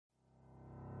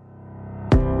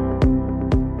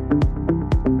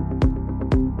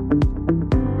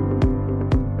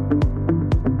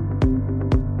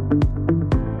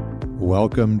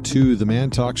Welcome to the Man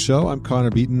Talk Show. I'm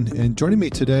Connor Beaton, and joining me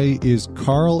today is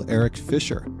Carl Eric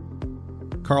Fisher.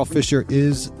 Carl Fisher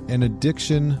is an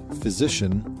addiction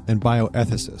physician and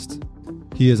bioethicist.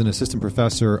 He is an assistant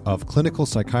professor of clinical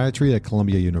psychiatry at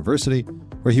Columbia University,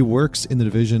 where he works in the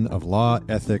division of law,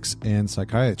 ethics, and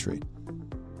psychiatry.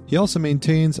 He also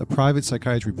maintains a private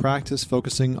psychiatry practice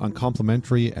focusing on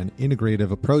complementary and integrative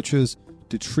approaches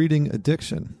to treating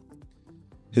addiction.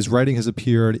 His writing has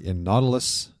appeared in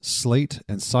Nautilus, Slate,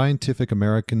 and Scientific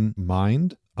American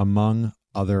Mind, among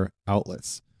other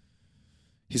outlets.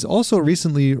 He's also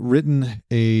recently written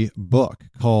a book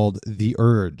called The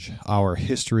Urge, Our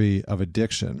History of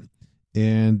Addiction.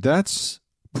 And that's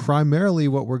primarily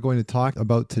what we're going to talk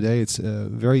about today. It's a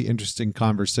very interesting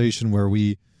conversation where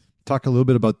we talk a little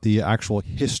bit about the actual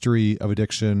history of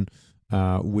addiction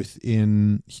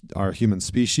within our human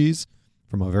species,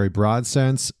 from a very broad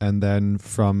sense, and then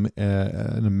from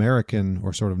an American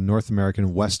or sort of North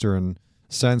American Western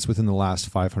sense within the last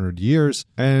 500 years.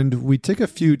 And we take a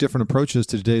few different approaches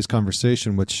to today's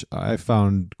conversation, which I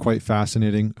found quite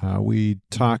fascinating. We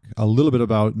talk a little bit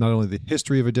about not only the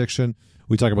history of addiction,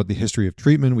 we talk about the history of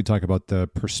treatment, we talk about the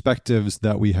perspectives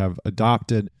that we have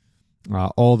adopted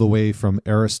all the way from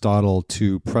Aristotle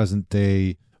to present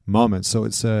day moments. So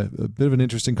it's a bit of an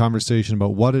interesting conversation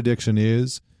about what addiction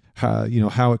is,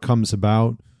 how it comes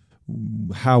about,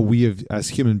 how we have, as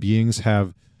human beings,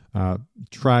 have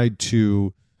tried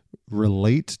to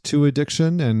relate to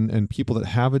addiction and people that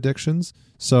have addictions.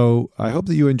 So I hope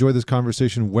that you enjoy this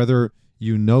conversation, whether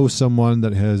you know someone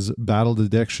that has battled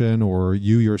addiction or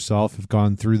you yourself have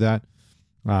gone through that.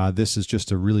 This is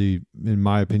just a really, in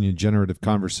my opinion, generative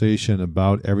conversation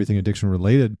about everything addiction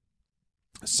related.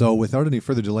 So without any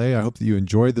further delay, I hope that you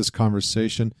enjoyed this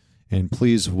conversation. And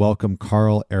please welcome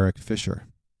Carl Eric Fisher.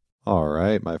 All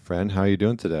right, my friend. How are you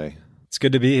doing today? It's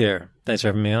good to be here. Thanks for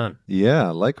having me on.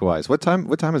 Yeah, likewise. What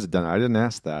time is it done? I didn't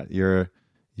ask that. You're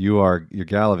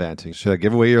gallivanting. Should I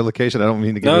give away your location? I don't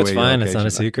mean to give away your location. No, it's fine. It's not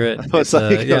a secret. I was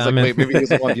like, maybe he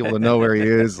doesn't want people to know where he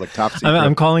is, like top secret.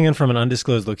 I'm calling in from an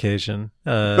undisclosed location.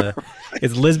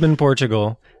 It's Lisbon,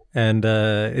 Portugal. And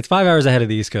it's 5 hours ahead of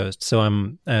the East Coast, so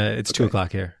it's 2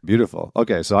 o'clock here. Beautiful.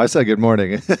 Okay, so I said good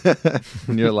morning,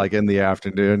 and you're like in the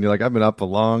afternoon. You're like, I've been up a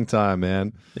long time,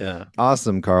 man. Yeah.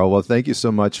 Awesome, Carl. Well, thank you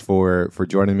so much for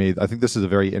joining me. I think this is a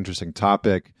very interesting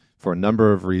topic for a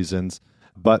number of reasons.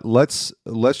 But let's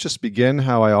just begin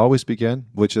how I always begin,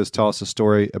 which is tell us a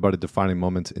story about a defining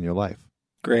moment in your life.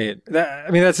 Great.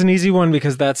 That's an easy one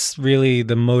because that's really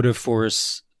the motive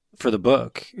force for the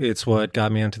book. It's what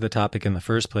got me onto the topic in the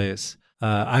first place.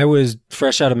 I was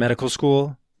fresh out of medical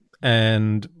school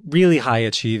and really high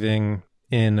achieving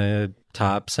in a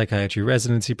top psychiatry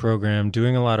residency program,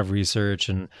 doing a lot of research,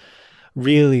 and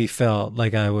really felt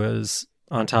like I was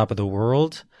on top of the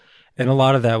world. And a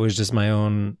lot of that was just my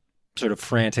own sort of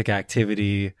frantic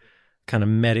activity, kind of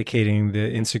medicating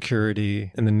the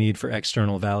insecurity and the need for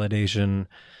external validation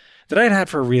that I'd had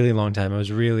for a really long time. I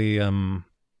was really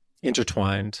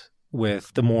intertwined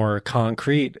with the more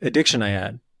concrete addiction I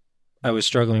had. I was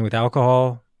struggling with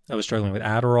alcohol. I was struggling with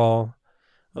Adderall.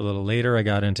 A little later, I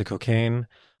got into cocaine.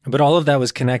 But all of that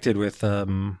was connected with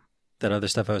that other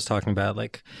stuff I was talking about.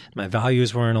 Like my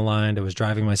values weren't aligned. I was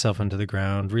driving myself into the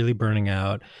ground, really burning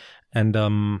out. And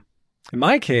in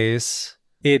my case,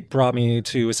 it brought me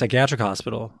to a psychiatric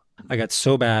hospital. I got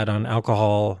so bad on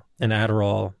alcohol and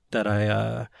Adderall that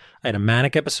I had a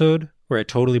manic episode where I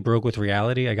totally broke with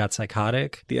reality. I got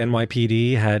psychotic. The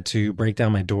NYPD had to break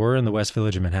down my door in the West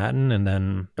Village of Manhattan, and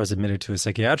then I was admitted to a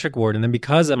psychiatric ward. And then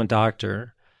because I'm a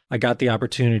doctor, I got the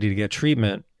opportunity to get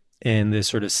treatment in this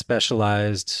sort of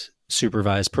specialized,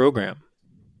 supervised program.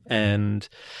 And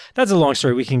that's a long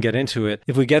story. We can get into it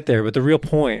if we get there. But the real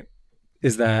point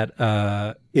is that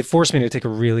it forced me to take a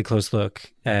really close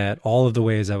look at all of the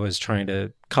ways I was trying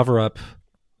to cover up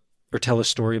or tell a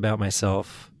story about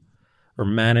myself or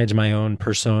manage my own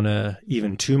persona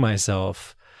even to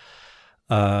myself,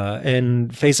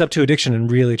 and face up to addiction and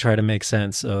really try to make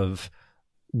sense of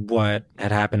what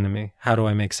had happened to me. How do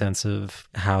I make sense of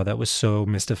how that was so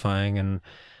mystifying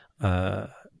and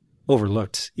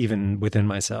overlooked even within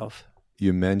myself?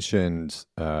 You mentioned,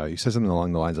 you said something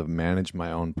along the lines of manage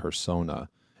my own persona.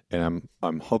 And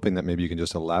I'm hoping that maybe you can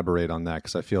just elaborate on that,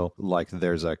 because I feel like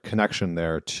there's a connection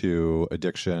there to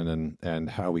addiction and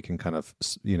how we can kind of,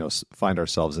 find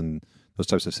ourselves in those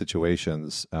types of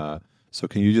situations. So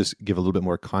can you just give a little bit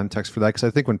more context for that? Because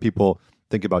I think when people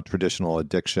think about traditional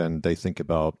addiction, they think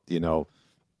about,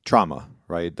 trauma,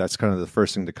 right? That's kind of the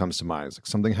first thing that comes to mind. It's like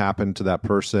something happened to that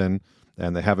person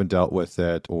and they haven't dealt with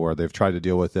it, or they've tried to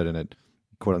deal with it and it,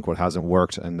 quote unquote, hasn't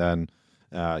worked. And then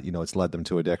it's led them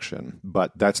to addiction.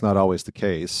 But that's not always the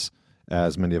case,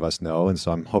 as many of us know. And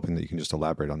so I'm hoping that you can just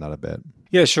elaborate on that a bit.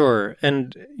 Yeah, sure.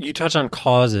 And you touch on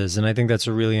causes, and I think that's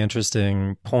a really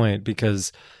interesting point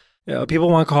because people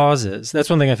want causes. That's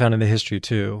one thing I found in the history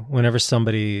too. Whenever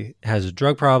somebody has a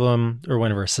drug problem or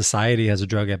whenever a society has a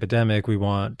drug epidemic, we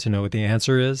want to know what the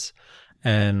answer is.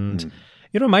 And,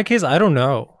 in my case, I don't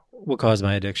know what caused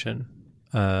my addiction.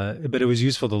 But it was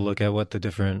useful to look at what the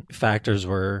different factors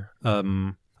were.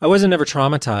 I wasn't ever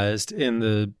traumatized in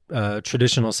the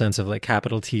traditional sense of like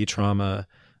capital T trauma,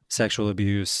 sexual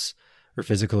abuse or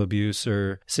physical abuse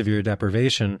or severe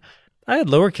deprivation. I had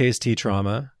lowercase t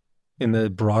trauma in the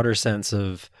broader sense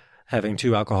of having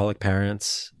two alcoholic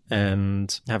parents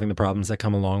and having the problems that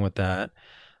come along with that.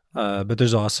 But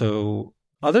there's also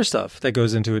other stuff that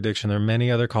goes into addiction. There are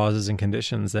many other causes and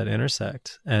conditions that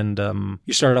intersect. And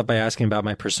you started off by asking about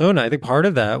my persona. I think part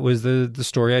of that was the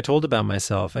story I told about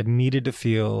myself. I needed to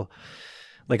feel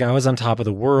like I was on top of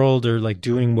the world or like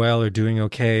doing well or doing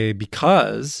okay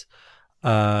because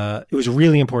it was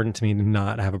really important to me to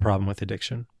not have a problem with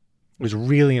addiction. It was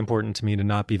really important to me to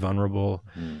not be vulnerable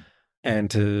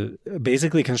and to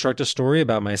basically construct a story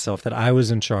about myself that I was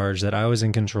in charge, that I was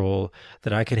in control,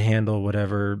 that I could handle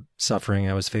whatever suffering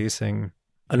I was facing.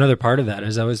 Another part of that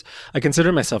is I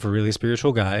considered myself a really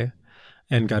spiritual guy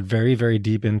and got very, very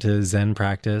deep into Zen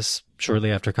practice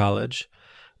shortly after college,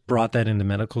 brought that into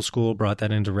medical school, brought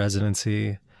that into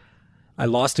residency. I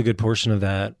lost a good portion of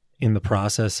that in the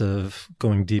process of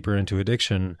going deeper into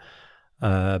addiction.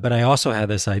 But I also had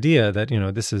this idea that,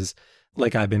 this is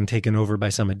like I've been taken over by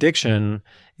some addiction.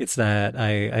 It's that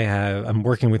I'm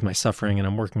working with my suffering and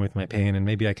I'm working with my pain and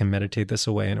maybe I can meditate this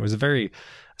away. And it was a very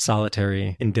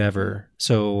solitary endeavor.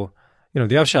 So,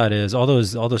 the upshot is all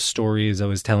those stories I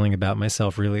was telling about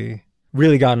myself really,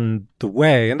 really got in the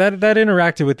way. And that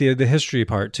interacted with the history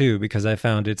part too, because I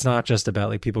found it's not just about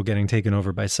like people getting taken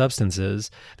over by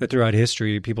substances, that throughout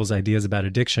history, people's ideas about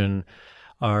addiction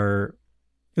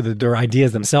their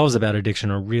ideas themselves about addiction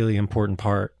are a really important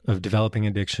part of developing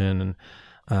addiction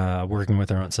and working with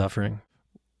our own suffering.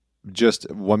 Just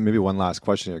maybe one last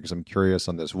question here, because I'm curious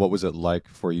on this. What was it like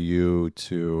for you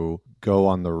to go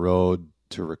on the road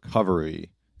to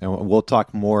recovery? And we'll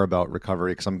talk more about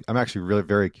recovery because I'm actually really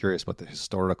very curious about the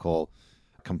historical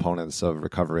components of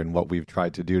recovery and what we've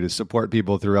tried to do to support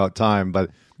people throughout time.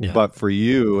 But for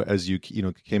you, as you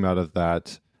came out of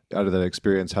that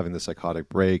experience, having the psychotic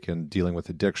break and dealing with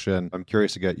addiction, I'm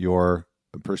curious to get your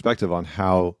perspective on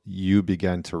how you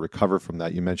began to recover from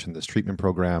that. You mentioned this treatment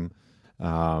program.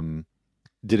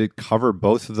 Did it cover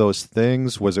both of those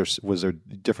things? Was there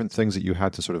different things that you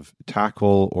had to sort of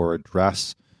tackle or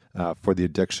address for the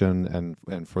addiction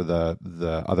and for the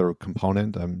other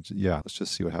component? Let's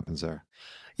just see what happens there.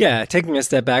 Yeah, taking a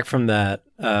step back from that,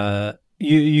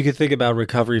 you could think about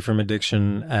recovery from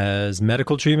addiction as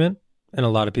medical treatment. And a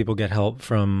lot of people get help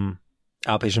from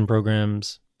outpatient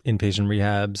programs, inpatient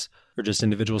rehabs, or just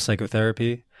individual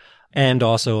psychotherapy. And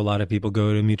also a lot of people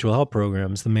go to mutual help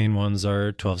programs. The main ones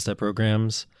are 12-step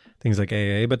programs, things like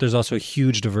AA, but there's also a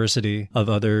huge diversity of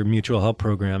other mutual help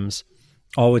programs,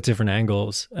 all with different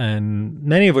angles, and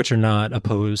many of which are not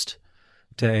opposed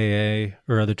to AA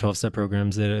or other 12-step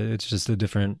programs. It's just a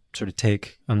different sort of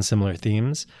take on similar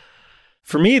themes.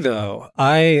 For me, though,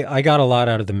 I got a lot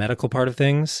out of the medical part of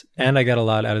things, and I got a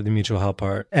lot out of the mutual help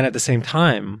part. And at the same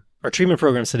time, our treatment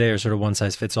programs today are sort of one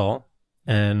size fits all.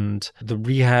 And the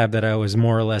rehab that I was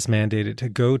more or less mandated to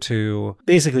go to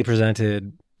basically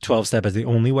presented 12-step as the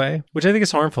only way, which I think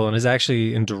is harmful and is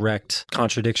actually in direct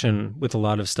contradiction with a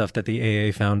lot of stuff that the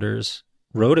AA founders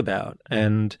wrote about.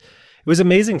 And it was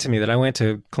amazing to me that I went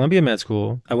to Columbia Med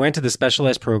School. I went to the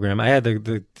specialized program. I had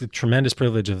the tremendous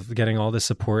privilege of getting all this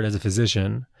support as a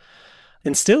physician.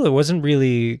 And still, it wasn't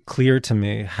really clear to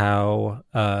me how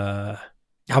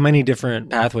many different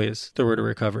pathways there were to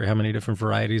recovery, how many different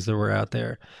varieties there were out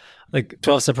there. Like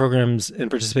 12-step programs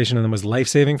and participation in them was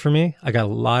life-saving for me. I got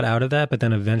a lot out of that. But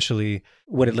then eventually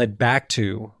what it led back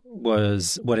to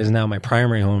was what is now my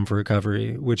primary home for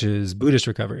recovery, which is Buddhist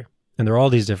recovery. And there are all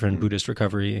these different Buddhist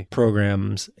recovery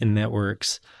programs and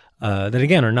networks that,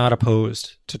 again, are not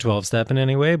opposed to 12-step in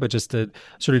any way, but just a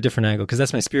sort of different angle, because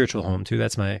that's my spiritual home too.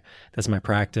 That's my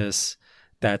practice.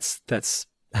 That's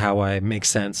how I make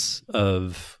sense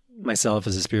of myself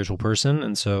as a spiritual person.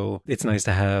 And so it's nice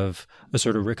to have a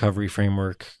sort of recovery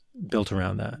framework built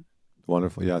around that.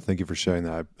 Wonderful. Yeah, thank you for sharing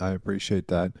that. I appreciate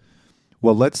that.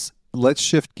 Well, let's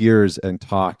shift gears and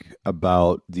talk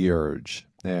about the urge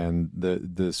and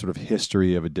the sort of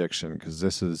history of addiction, because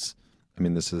this is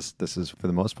for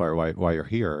the most part why you're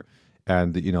here,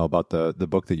 and about the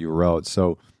book that you wrote.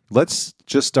 So Let's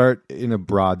just start in a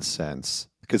broad sense,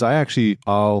 because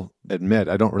I'll admit,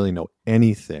 I don't really know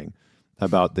anything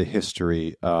about the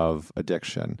history of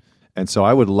addiction. And so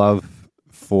I would love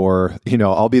for,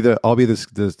 I'll be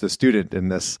the student in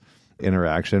this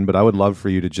interaction, but I would love for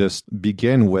you to just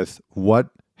begin with, what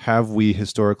have we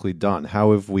historically done?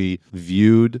 How have we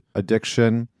viewed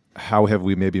addiction? How have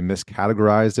we maybe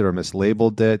miscategorized it or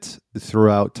mislabeled it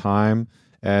throughout time?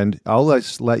 And I'll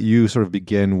let you sort of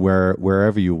begin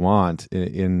wherever you want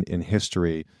in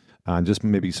history, and just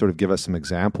maybe sort of give us some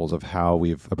examples of how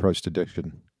we've approached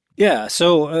addiction. Yeah,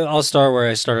 so I'll start where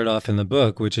I started off in the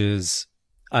book, which is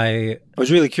I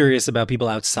was really curious about people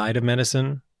outside of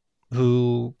medicine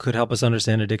who could help us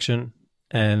understand addiction.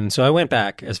 And so I went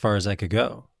back as far as I could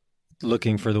go,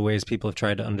 looking for the ways people have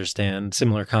tried to understand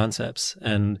similar concepts.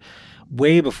 And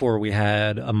way before we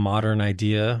had a modern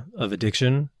idea of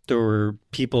addiction, there were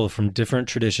people from different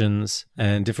traditions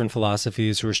and different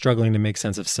philosophies who were struggling to make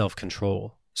sense of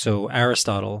self-control. So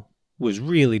Aristotle was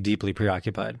really deeply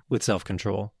preoccupied with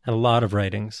self-control, had a lot of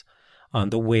writings on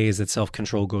the ways that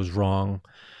self-control goes wrong,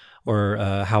 or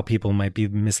how people might be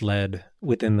misled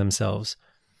within themselves.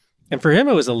 And for him,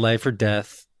 it was a life or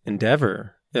death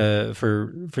endeavor.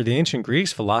 For the ancient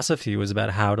Greeks, philosophy was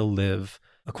about how to live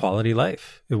a quality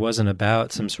life. It wasn't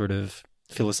about some sort of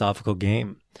philosophical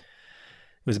game.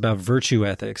 It was about virtue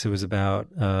ethics. It was about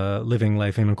living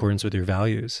life in accordance with your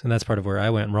values. And that's part of where I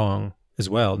went wrong as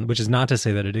well, which is not to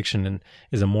say that addiction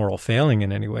is a moral failing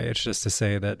in any way. It's just to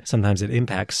say that sometimes it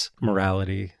impacts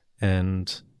morality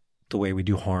and the way we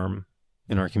do harm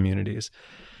in our communities.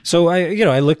 So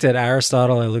I looked at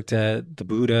Aristotle, I looked at the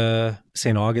Buddha,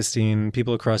 St. Augustine,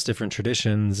 people across different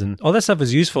traditions, and all that stuff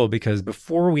was useful because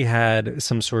before we had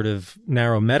some sort of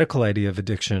narrow medical idea of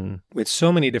addiction with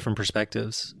so many different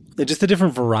perspectives, just the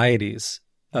different varieties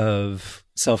of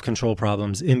self-control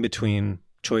problems in between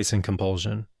choice and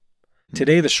compulsion.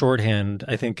 Today, the shorthand,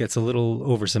 I think, gets a little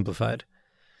oversimplified.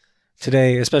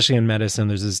 Today, especially in medicine,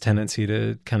 there's this tendency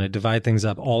to kind of divide things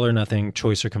up, all or nothing,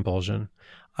 choice or compulsion.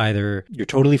 Either you're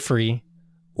totally free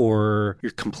or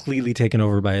you're completely taken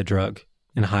over by a drug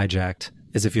and hijacked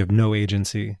as if you have no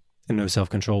agency and no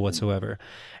self-control whatsoever.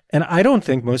 And I don't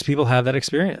think most people have that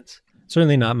experience.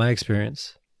 Certainly not my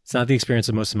experience. It's not the experience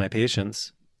of most of my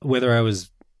patients. Whether I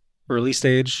was early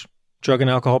stage drug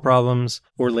and alcohol problems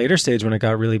or later stage when it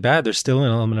got really bad, there's still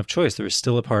an element of choice. There was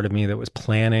still a part of me that was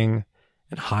planning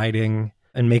and hiding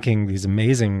and making these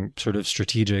amazing sort of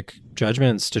strategic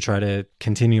judgments to try to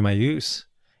continue my use,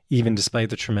 even despite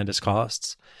the tremendous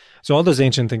costs. So all those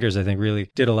ancient thinkers, I think,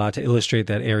 really did a lot to illustrate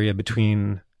that area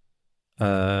between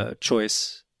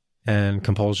choice and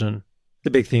compulsion.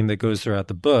 The big theme that goes throughout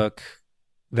the book,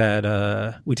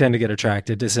 that we tend to get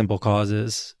attracted to simple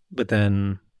causes, but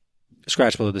then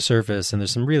scratch below the surface, and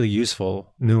there's some really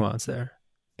useful nuance there.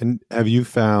 And have you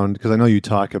found, because I know you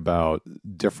talk about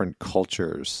different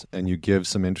cultures and you give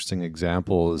some interesting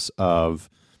examples of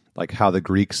like how the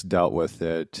Greeks dealt with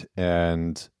it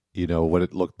and, what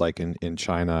it looked like in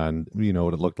China and,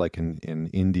 what it looked like in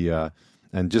India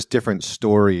and just different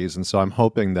stories. And so I'm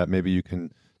hoping that maybe you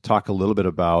can talk a little bit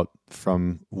about,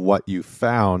 from what you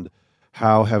found,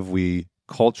 how have we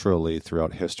culturally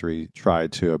throughout history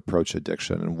tried to approach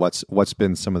addiction, and what's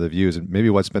been some of the views, and maybe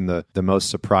what's been the most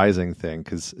surprising thing?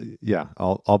 Because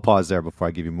I'll pause there before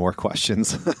I give you more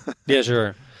questions. Yeah,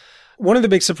 sure. One of the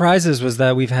big surprises was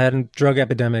that we've had drug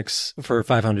epidemics for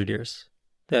 500 years.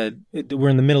 That we're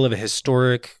in the middle of a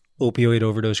historic opioid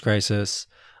overdose crisis.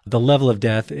 The level of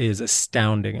death is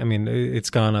astounding. I mean, it's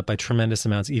gone up by tremendous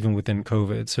amounts even within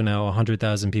COVID. So now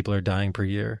 100,000 people are dying per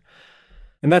year.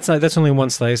 And that's only one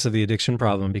slice of the addiction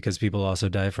problem, because people also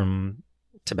die from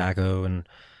tobacco and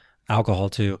alcohol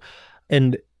too.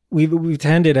 And we've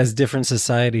tended as different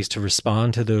societies to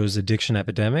respond to those addiction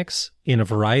epidemics in a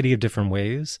variety of different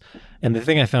ways. And the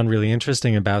thing I found really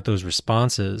interesting about those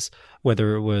responses,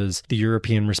 whether it was the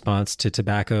European response to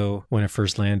tobacco when it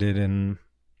first landed in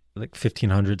like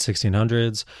 1500s,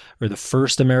 1600s, or the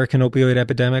first American opioid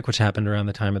epidemic, which happened around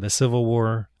the time of the Civil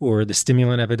War, or the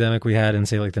stimulant epidemic we had in,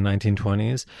 say, like the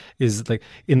 1920s, is like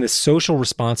in the social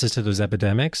responses to those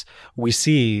epidemics, we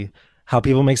see how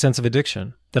people make sense of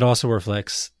addiction. That also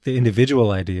reflects the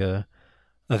individual idea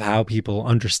of how people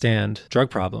understand drug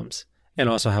problems, and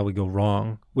also how we go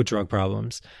wrong with drug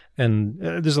problems. And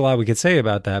there's a lot we could say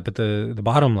about that, but the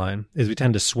bottom line is we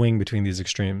tend to swing between these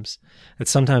extremes. That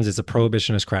sometimes it's a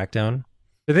prohibitionist crackdown.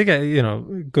 I think,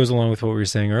 it goes along with what we were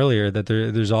saying earlier, that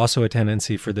there's also a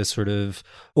tendency for this sort of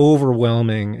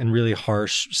overwhelming and really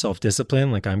harsh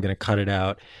self-discipline, like I'm going to cut it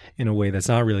out in a way that's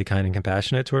not really kind and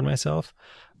compassionate toward myself.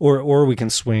 Or we can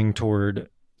swing toward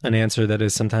an answer that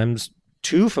is sometimes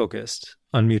too focused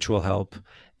on mutual help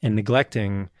and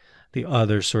neglecting the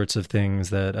other sorts of things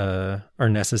that are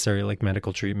necessary, like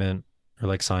medical treatment or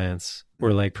like science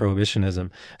or like prohibitionism.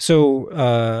 So,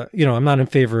 I'm not in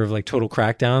favor of like total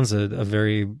crackdowns. A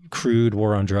very crude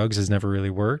war on drugs has never really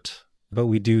worked, but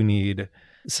we do need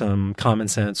some common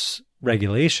sense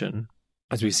regulation,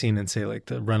 as we've seen in, say, like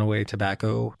the runaway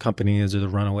tobacco companies or the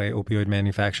runaway opioid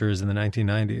manufacturers in the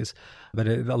 1990s. But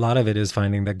a lot of it is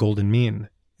finding that golden mean,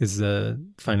 is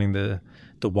finding the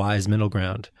wise middle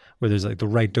ground where there's like the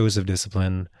right dose of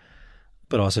discipline,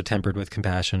 but also tempered with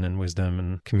compassion and wisdom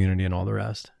and community and all the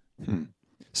rest.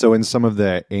 So in some of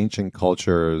the ancient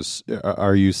cultures,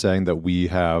 are you saying that we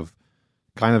have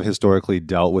kind of historically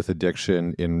dealt with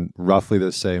addiction in roughly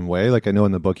the same way? Like I know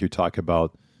in the book you talk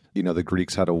about, the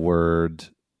Greeks had a word,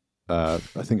 I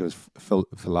think it was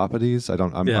Philoppides.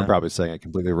 I'm probably saying it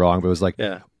completely wrong, but it was like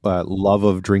love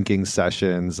of drinking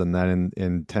sessions. And then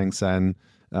in Tang Sen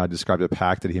described a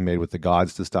pact that he made with the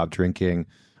gods to stop drinking,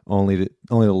 only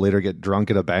to later get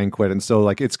drunk at a banquet. And so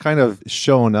like it's kind of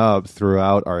shown up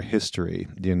throughout our history,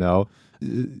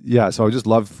 Yeah, so I would just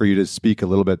love for you to speak a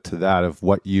little bit to that, of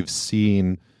what you've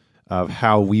seen of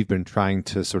how we've been trying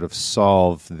to sort of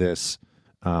solve this,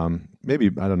 maybe,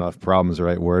 I don't know if problem is the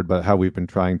right word, but how we've been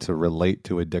trying to relate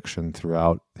to addiction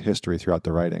throughout history, throughout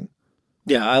the writing.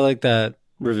 Yeah, I like that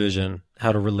revision,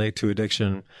 how to relate to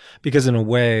addiction, because in a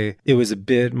way it was a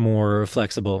bit more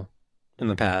flexible in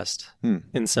the past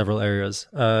in several areas.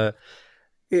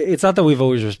 It's not that we've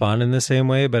always responded in the same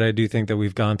way, but I do think that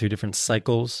we've gone through different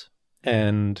cycles,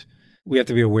 and we have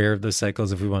to be aware of those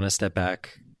cycles if we want to step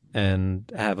back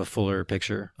and have a fuller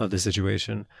picture of the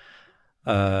situation.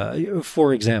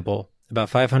 For example, about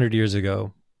 500 years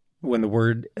ago, when the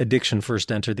word addiction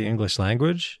first entered the English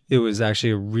language, it was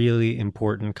actually a really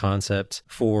important concept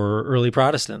for early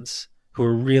Protestants who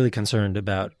were really concerned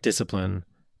about discipline,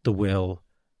 the will,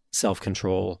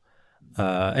 self-control,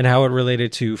 and how it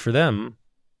related to, for them,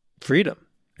 freedom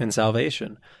and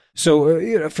salvation.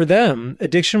 So for them,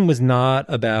 addiction was not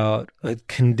about a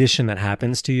condition that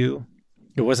happens to you.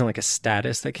 It wasn't like a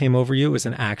status that came over you. It was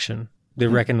an action. They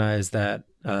recognized that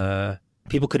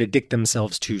people could addict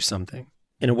themselves to something.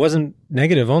 And it wasn't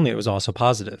negative only, it was also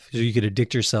positive. So you could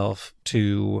addict yourself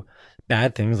to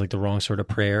bad things like the wrong sort of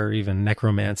prayer, or even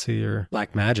necromancy or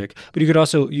black magic. But you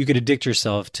could addict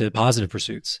yourself to positive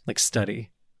pursuits like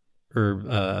study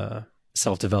or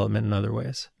self-development in other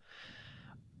ways.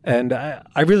 And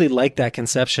I really like that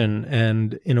conception.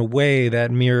 And in a way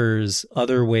that mirrors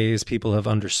other ways people have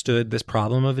understood this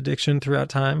problem of addiction throughout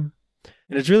time.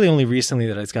 And it's really only recently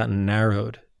that it's gotten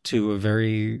narrowed to a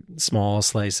very small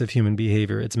slice of human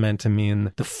behavior. It's meant to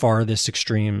mean the farthest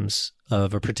extremes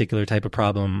of a particular type of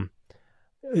problem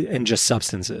and just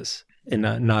substances, and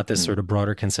not this sort of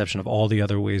broader conception of all the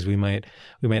other ways we might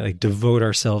like devote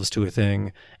ourselves to a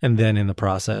thing and then in the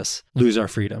process lose our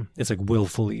freedom. It's like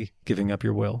willfully giving up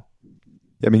your will.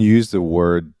 I mean, you use the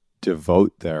word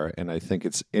devote there, and I think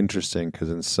it's interesting because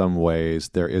in some ways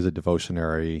there is a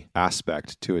devotionary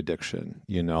aspect to addiction.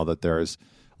 That there's,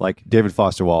 like David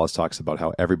Foster Wallace talks about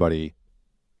how everybody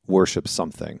worships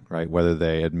something, right? Whether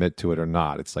they admit to it or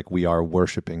not. It's like we are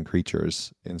worshiping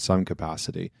creatures in some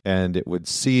capacity. And it would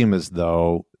seem as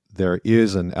though there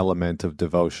is an element of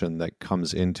devotion that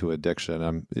comes into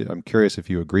addiction. I'm curious if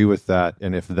you agree with that,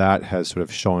 and if that has sort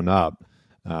of shown up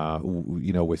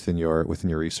within your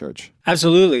research.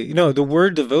 Absolutely. The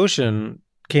word devotion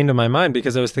came to my mind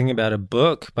because I was thinking about a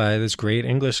book by this great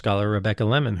English scholar, Rebecca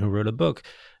Lemon, who wrote a book,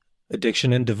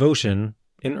 Addiction and Devotion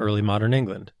in Early Modern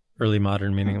England. Early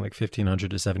modern meaning like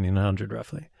 1500 to 1700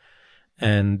 roughly.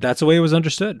 And that's the way it was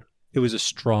understood. It was a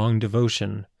strong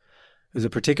devotion. It was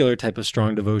a particular type of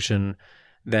strong devotion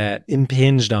that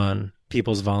impinged on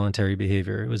people's voluntary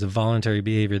behavior. It was a voluntary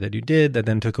behavior that you did that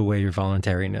then took away your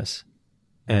voluntariness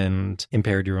and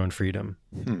impaired your own freedom.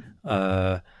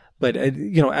 But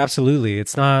absolutely,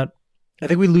 it's not, I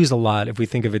think we lose a lot if we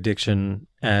think of addiction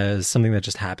as something that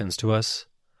just happens to us.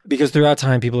 Because throughout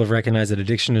time, people have recognized that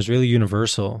addiction is really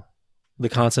universal. The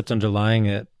concept underlying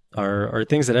it are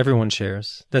things that everyone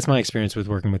shares. That's my experience with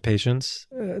working with patients.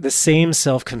 The same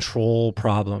self-control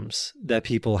problems that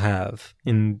people have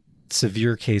in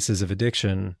severe cases of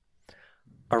addiction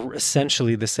are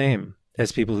essentially the same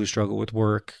as people who struggle with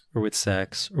work or with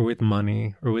sex or with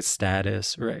money or with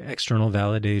status or external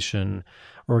validation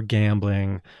or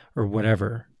gambling or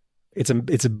whatever. It's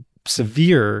a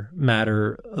severe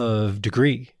matter of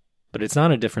degree, but it's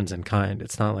not a difference in kind.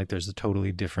 It's not like there's a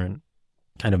totally different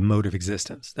kind of mode of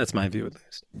existence. That's my view, at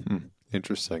least.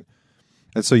 Interesting.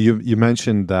 And so you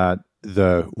mentioned that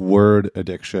the word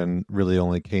addiction really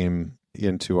only came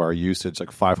into our usage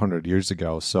like 500 years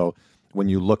ago. So when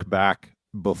you look back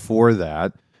before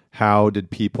that, how did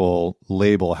people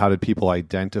label, how did people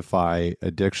identify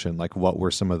addiction? Like what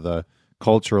were some of the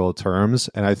cultural terms?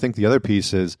 And I think the other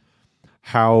piece is,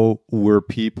 how were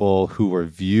people who were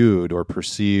viewed or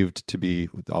perceived to be,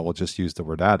 I will just use the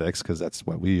word addicts because that's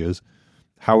what we use,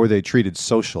 how were they treated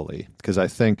socially? Because I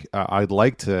think I'd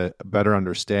like to better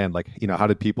understand, like, how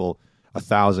did people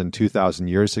 1,000, 2,000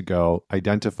 years ago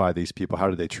identify these people? How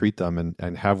did they treat them?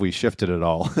 And have we shifted at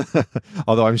all?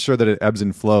 Although I'm sure that it ebbs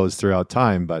and flows throughout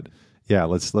time. But yeah,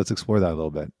 let's explore that a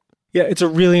little bit. Yeah, it's a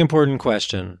really important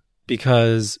question,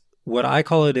 because what I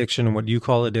call addiction and what you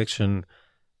call addiction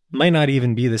might not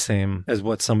even be the same as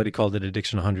what somebody called it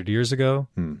addiction 100 years ago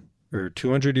or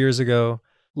 200 years ago,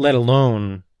 let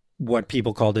alone what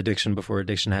people called addiction before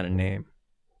addiction had a name.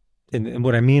 And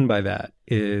what I mean by that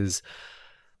is,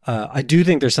 I do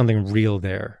think there's something real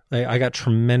there. I got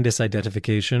tremendous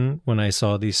identification when I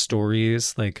saw these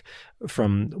stories, like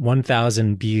from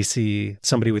 1000 BC,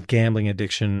 somebody with gambling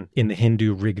addiction in the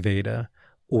Hindu Rig Veda,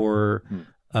 or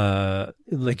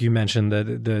like you mentioned,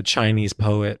 the Chinese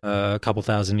poet a couple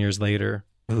thousand years later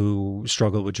who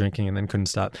struggled with drinking and then couldn't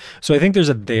stop. So I think there's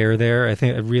a there.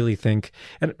 I really think,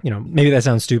 and maybe that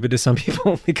sounds stupid to some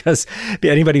people, because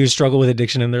anybody who's struggled with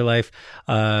addiction in their life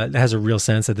has a real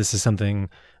sense that this is something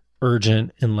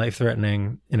urgent and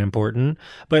life-threatening and important.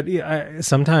 But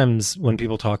sometimes when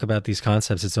people talk about these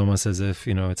concepts, it's almost as if,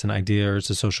 it's an idea or it's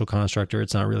a social construct or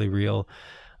it's not really real.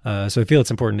 So I feel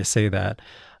it's important to say that.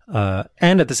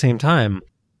 And at the same time,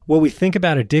 what we think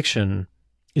about addiction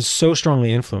is so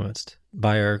strongly influenced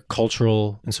by our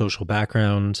cultural and social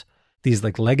background, these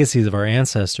like legacies of our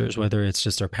ancestors, whether it's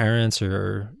just our parents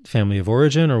or family of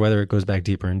origin, or whether it goes back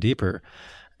deeper and deeper.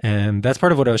 And that's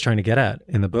part of what I was trying to get at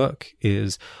in the book,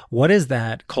 is what is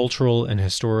that cultural and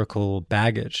historical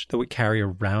baggage that we carry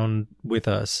around with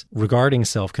us regarding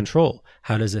self-control?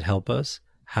 How does it help us?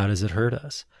 How does it hurt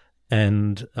us?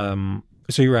 And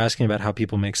so you were asking about how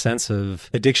people make sense of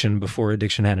addiction before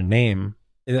addiction had a name.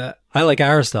 I like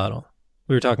Aristotle.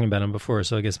 We were talking about him before,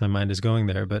 so I guess my mind is going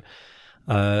there. But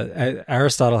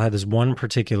Aristotle had this one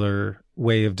particular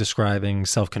way of describing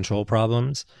self-control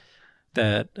problems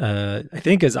that I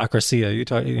think is akrasia. You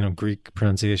talk, Greek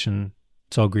pronunciation.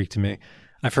 It's all Greek to me.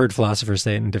 I've heard philosophers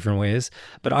say it in different ways,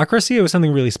 but akrasia was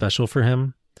something really special for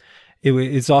him.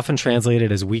 It's often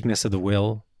translated as weakness of the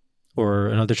will, or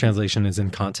another translation is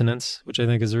incontinence, which I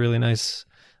think is a really nice,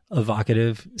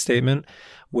 evocative statement,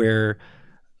 where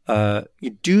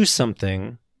you do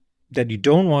something that you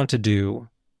don't want to do,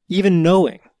 even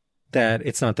knowing that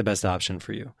it's not the best option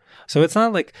for you. So it's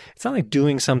not like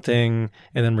doing something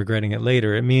and then regretting it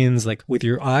later. It means like with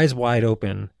your eyes wide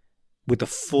open, with the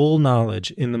full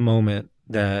knowledge in the moment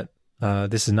that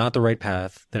this is not the right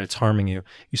path, that it's harming you,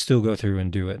 you still go through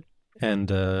and do it. And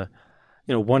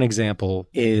one example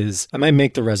is I might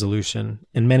make the resolution,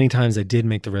 and many times I did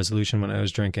make the resolution when I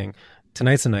was drinking.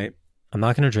 Tonight's the night. I'm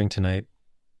not going to drink tonight.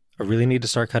 I really need to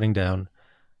start cutting down.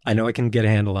 I know I can get a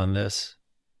handle on this.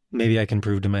 Maybe I can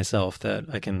prove to myself that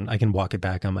I can walk it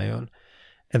back on my own.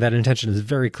 And that intention is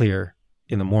very clear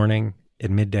in the morning, at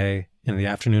midday, in the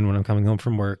afternoon when I'm coming home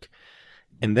from work.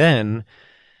 And then,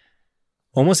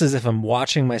 almost as if I'm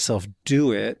watching myself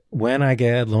do it, when I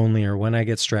get lonely or when I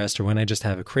get stressed or when I just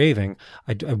have a craving,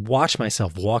 I watch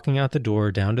myself walking out the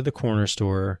door, down to the corner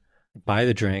store, buy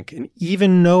the drink, and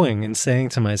even knowing and saying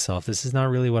to myself, this is not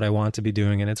really what I want to be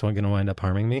doing and it's going to wind up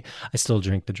harming me, I still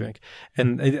drink the drink.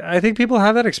 And I think people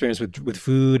have that experience with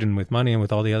food and with money and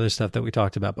with all the other stuff that we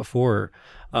talked about before.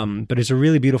 But it's a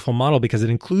really beautiful model because it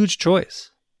includes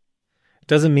choice. It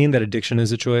doesn't mean that addiction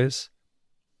is a choice.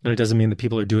 And it doesn't mean that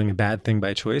people are doing a bad thing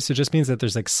by choice. It just means that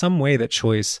there's like some way that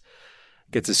choice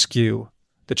gets askew,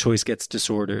 the choice gets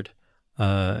disordered.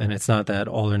 And it's not that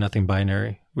all or nothing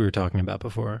binary we were talking about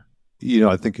before.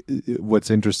 I think what's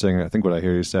interesting, I think what I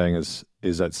hear you saying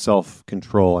is that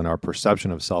self-control and our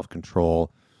perception of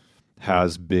self-control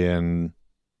has been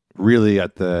really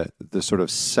at the sort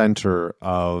of center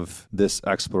of this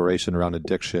exploration around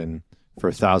addiction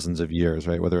for thousands of years,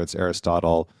 right? Whether it's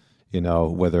Aristotle,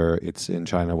 whether it's in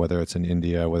China, whether it's in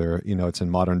India, whether, it's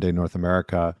in modern day North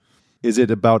America. Is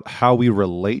it about how we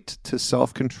relate to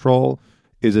self-control?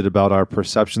 Is it about our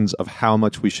perceptions of how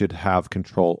much we should have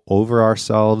control over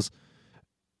ourselves?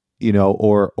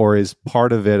 Or is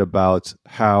part of it about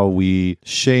how we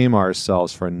shame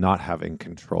ourselves for not having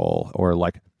control, or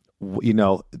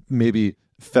maybe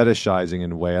fetishizing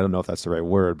in a way, I don't know if that's the right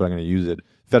word, but I'm going to use it,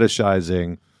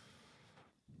 fetishizing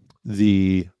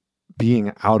the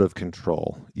being out of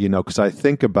control, because I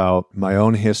think about my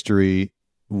own history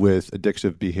with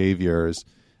addictive behaviors,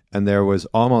 And there was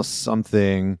almost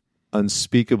something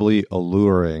unspeakably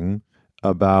alluring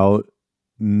about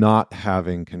not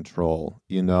having control.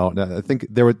 I think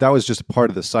that was just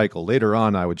part of the cycle. Later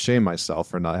on, I would shame myself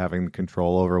for not having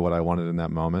control over what I wanted in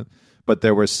that moment. But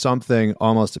there was something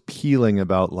almost appealing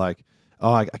about like,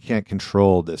 oh, I can't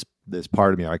control this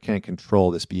part of me, or I can't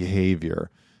control this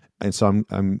behavior. And so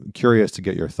I'm curious to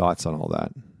get your thoughts on all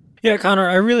that. Yeah, Connor,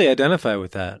 I really identify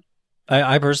with that.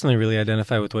 I personally really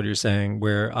identify with what you're saying,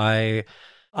 where I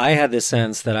had this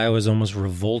sense that I was almost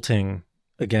revolting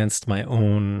against my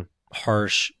own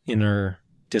harsh inner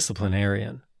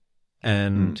disciplinarian.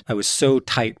 And I was so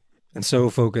tight and so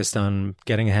focused on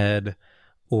getting ahead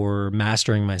or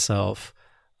mastering myself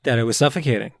that it was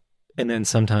suffocating. And then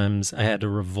sometimes I had to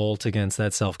revolt against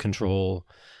that self-control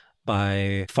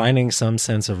by finding some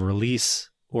sense of release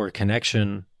or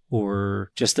connection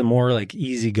or just a more like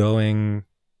easygoing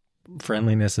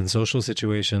friendliness in social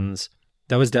situations.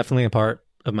 That was definitely a part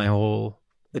of my whole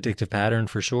addictive pattern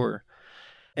for sure.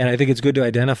 And I think it's good to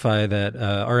identify that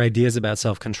our ideas about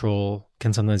self-control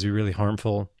can sometimes be really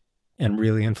harmful and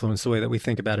really influence the way that we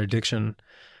think about addiction.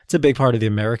 It's a big part of the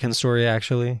American story,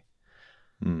 actually.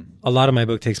 A lot of my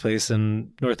book takes place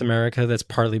in North America. That's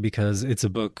partly because it's a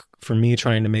book for me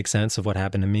trying to make sense of what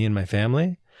happened to me and my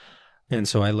family. And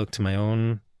so I look to my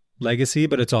own legacy,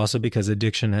 but it's also because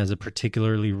addiction has a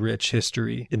particularly rich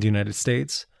history in the United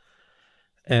States.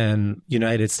 And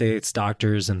United States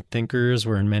doctors and thinkers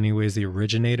were in many ways the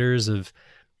originators of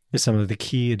some of the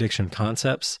key addiction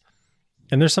concepts.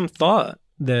 And there's some thought,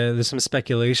 there's some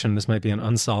speculation this might be an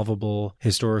unsolvable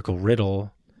historical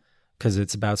riddle because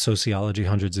it's about sociology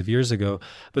hundreds of years ago.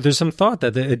 But there's some thought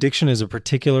that the addiction is a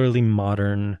particularly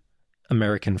modern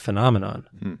American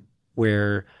phenomenon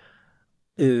where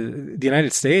the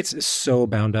United States is so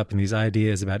bound up in these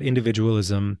ideas about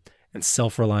individualism and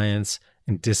self-reliance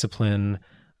and discipline,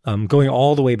 going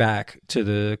all the way back to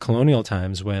the colonial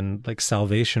times when like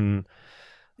salvation,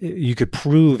 you could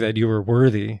prove that you were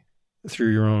worthy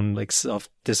through your own like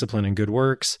self-discipline and good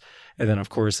works. And then, of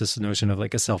course, this notion of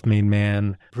like a self-made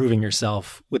man, proving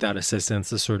yourself without assistance,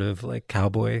 this sort of like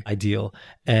cowboy ideal.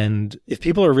 And if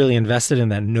people are really invested in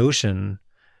that notion,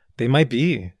 they might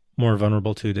be more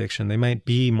vulnerable to addiction. They might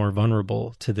be more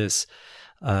vulnerable to this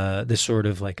sort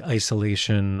of like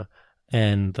isolation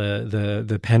and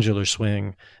the pendular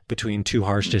swing between too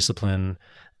harsh discipline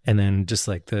and then just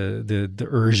like the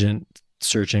urgent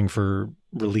searching for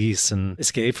release and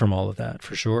escape from all of that,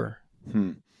 for sure.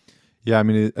 Yeah, I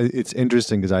mean, it's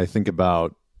interesting because I think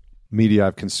about media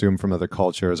I've consumed from other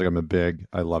cultures. Like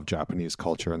I love Japanese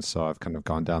culture, and so I've kind of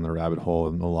gone down the rabbit hole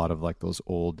in a lot of like those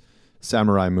old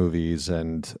samurai movies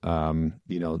and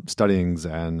studying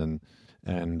Zen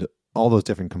and all those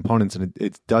different components. And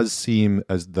it does seem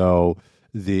as though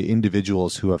the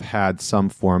individuals who have had some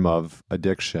form of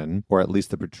addiction, or at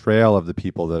least the portrayal of the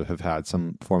people that have had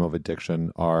some form of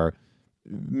addiction, are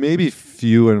maybe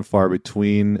few and far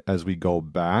between as we go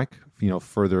back,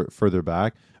 further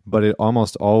back. But it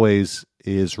almost always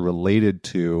is related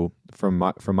to, from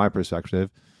my perspective,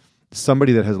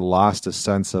 somebody that has lost a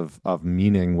sense of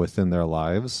meaning within their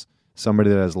lives, somebody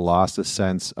that has lost a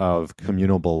sense of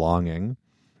communal belonging,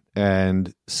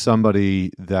 and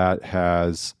somebody that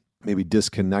has maybe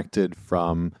disconnected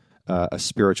from a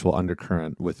spiritual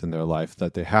undercurrent within their life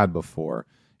that they had before.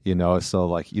 So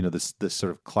like, this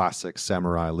sort of classic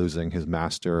samurai losing his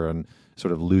master and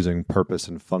sort of losing purpose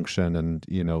and function and,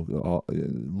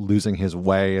 losing his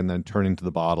way and then turning to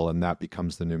the bottle, and that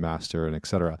becomes the new master, and et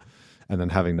cetera, and then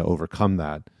having to overcome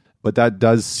that. But that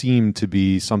does seem to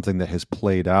be something that has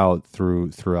played out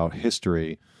throughout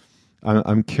history.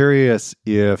 I'm curious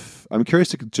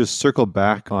to just circle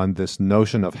back on this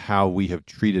notion of how we have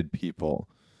treated people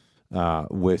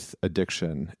with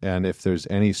addiction, and if there's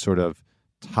any sort of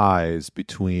ties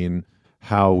between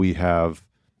how we have,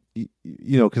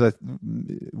 because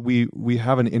we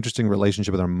have an interesting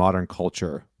relationship with our modern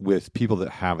culture with people that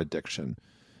have addiction.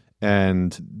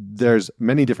 And there's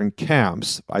many different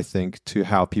camps, I think, to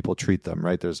how people treat them,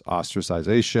 right? There's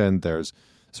ostracization, there's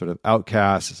sort of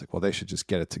outcasts. It's like, well, they should just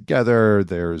get it together.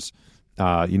 There's,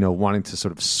 wanting to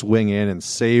sort of swing in and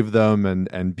save them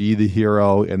and be the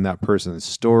hero in that person's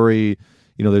story.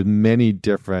 There's many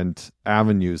different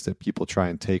avenues that people try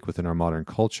and take within our modern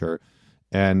culture.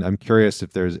 And I'm curious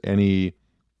if there's any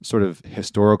sort of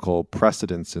historical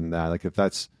precedence in that, like if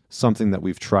that's something that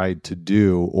we've tried to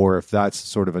do, or if that's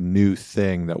sort of a new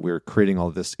thing that we're creating all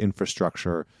this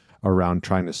infrastructure around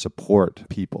trying to support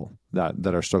people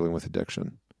that are struggling with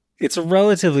addiction. It's a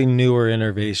relatively newer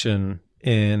innovation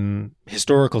in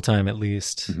historical time, at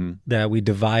least, that we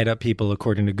divide up people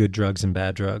according to good drugs and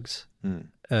bad drugs.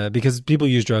 because people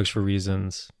use drugs for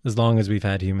reasons. As long as we've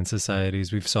had human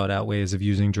societies, we've sought out ways of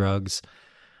using drugs.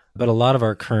 But a lot of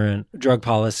our current drug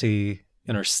policy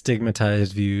and our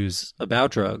stigmatized views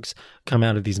about drugs come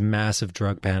out of these massive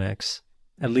drug panics,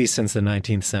 at least since the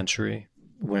 19th century,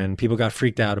 when people got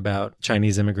freaked out about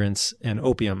Chinese immigrants and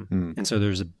opium. And so there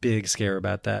was a big scare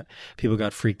about that. People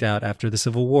got freaked out after the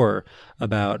Civil War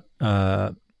about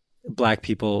Black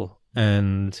people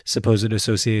and supposed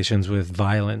associations with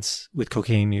violence, with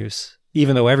cocaine use,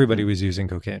 even though everybody was using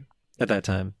cocaine at that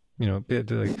time.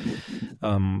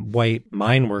 White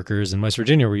mine workers in West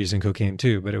Virginia were using cocaine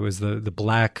too, but it was the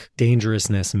Black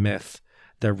dangerousness myth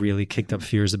that really kicked up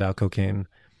fears about cocaine.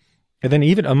 And then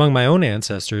even among my own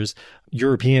ancestors,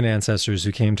 European ancestors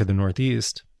who came to the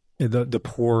Northeast, the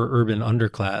poor urban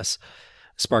underclass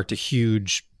sparked a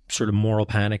huge sort of moral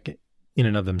panic in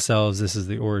and of themselves. This is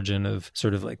the origin of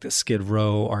sort of like the Skid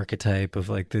Row archetype of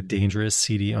like the dangerous,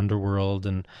 seedy underworld.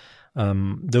 And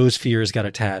those fears got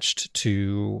attached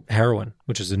to heroin,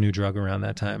 which is a new drug around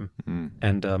that time.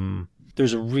 And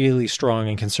there's a really strong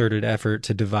and concerted effort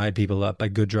to divide people up by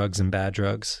good drugs and bad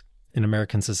drugs in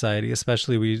American society.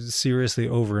 Especially, we seriously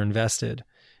overinvested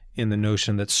in the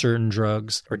notion that certain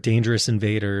drugs are dangerous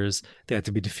invaders. They have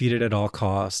to be defeated at all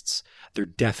costs. They're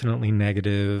definitely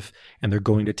negative, and they're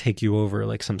going to take you over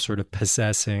like some sort of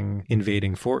possessing,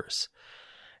 invading force.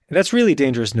 And that's really a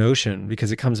dangerous notion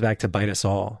because it comes back to bite us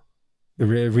all. It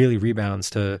really rebounds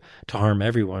to harm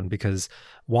everyone, because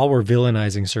while we're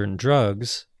villainizing certain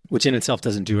drugs, which in itself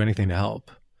doesn't do anything to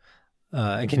help,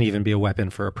 and can even be a weapon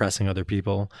for oppressing other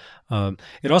people,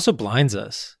 it also blinds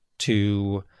us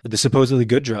to the supposedly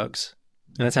good drugs.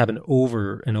 And that's happened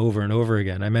over and over and over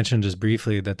again. I mentioned just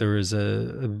briefly that there was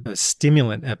a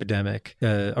stimulant epidemic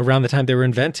around the time they were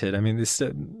invented. I mean, this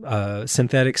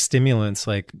synthetic stimulants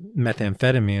like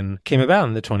methamphetamine came about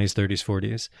in the 20s, 30s,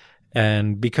 40s.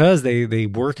 And because they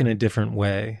work in a different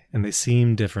way and they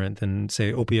seem different than,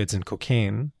 say, opiates and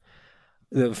cocaine,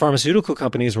 the pharmaceutical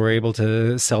companies were able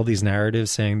to sell these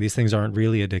narratives saying these things aren't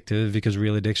really addictive because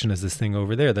real addiction is this thing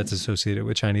over there that's associated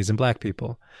with Chinese and Black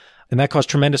people. And that caused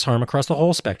tremendous harm across the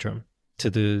whole spectrum, to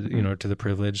the, to the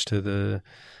privileged, to the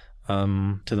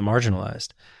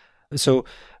marginalized. So,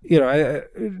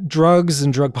 drugs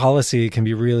and drug policy can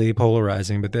be really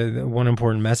polarizing, but the one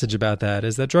important message about that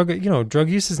is that drug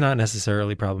use is not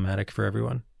necessarily problematic for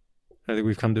everyone. I think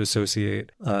we've come to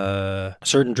associate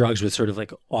certain drugs with sort of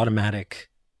like automatic,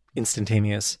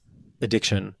 instantaneous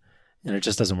addiction, and it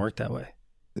just doesn't work that way.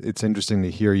 It's interesting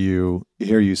to hear you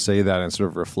say that and sort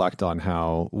of reflect on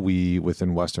how we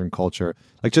within Western culture,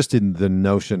 like just in the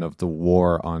notion of the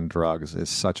war on drugs, is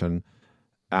such an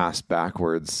ass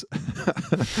backwards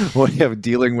way of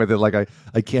dealing with it. Like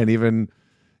I can't even,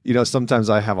 sometimes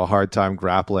I have a hard time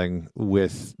grappling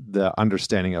with the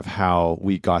understanding of how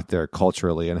we got there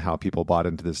culturally and how people bought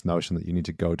into this notion that you need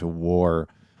to go to war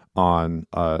on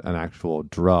an actual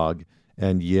drug.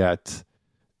 And yet,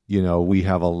 we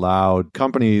have allowed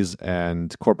companies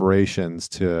and corporations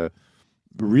to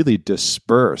really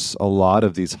disperse a lot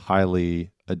of these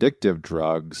highly addictive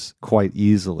drugs quite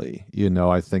easily.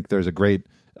 I think there's a great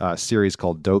series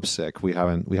called Dopesick. We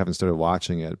haven't started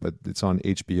watching it, but it's on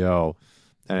HBO,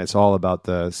 and it's all about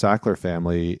the Sackler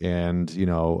family and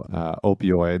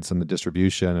opioids and the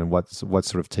distribution and what's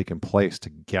sort of taken place to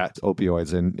get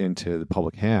opioids into the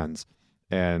public hands,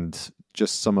 and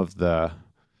just some of the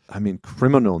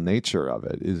criminal nature of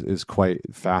it is quite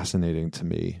fascinating to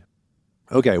me.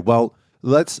 Okay, well,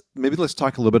 let's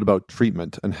talk a little bit about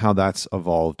treatment and how that's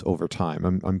evolved over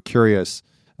time. I'm curious,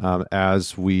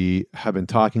 as we have been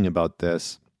talking about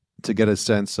this, to get a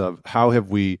sense of how have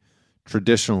we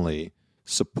traditionally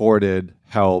supported,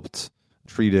 helped,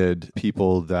 treated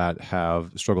people that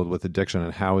have struggled with addiction,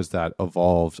 and how has that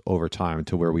evolved over time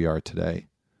to where we are today?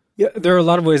 Yeah, there are a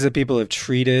lot of ways that people have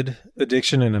treated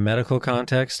addiction in a medical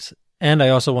context. And I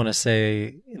also want to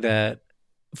say that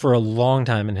for a long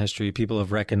time in history, people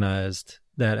have recognized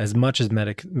that as much as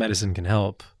medicine can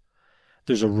help,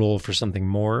 there's a role for something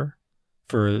more,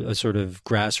 for a sort of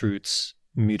grassroots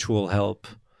mutual help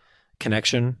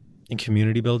connection and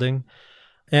community building.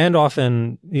 And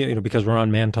often, because we're on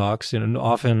Man Talks,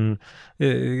 often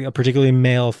a particularly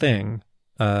male thing.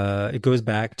 It goes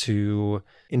back to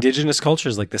indigenous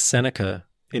cultures like the Seneca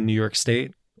in New York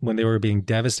State, when they were being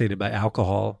devastated by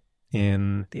alcohol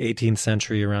in the 18th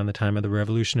century around the time of the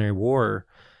Revolutionary War,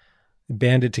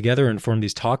 banded together and formed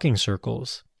these talking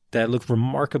circles that look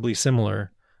remarkably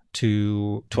similar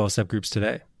to 12-step groups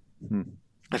today.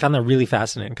 I found that really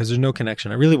fascinating because there's no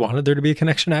connection. I really wanted there to be a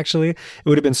connection, actually. It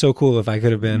would have been so cool if I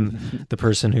could have been the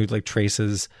person who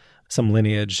traces some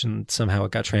lineage, and somehow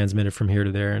it got transmitted from here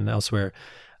to there and elsewhere.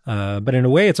 But in a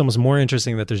way, it's almost more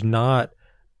interesting that there's not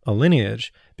a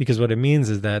lineage, because what it means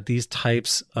is that these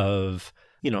types of,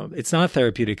 it's not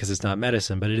therapeutic because it's not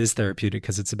medicine, but it is therapeutic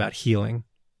because it's about healing.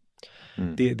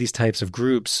 These types of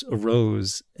groups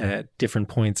arose at different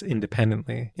points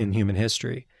independently in human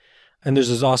history. And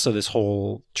there's also this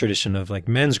whole tradition of like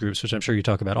men's groups, which I'm sure you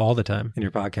talk about all the time in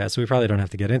your podcast. So we probably don't have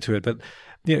to get into it. But,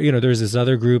 there's this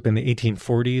other group in the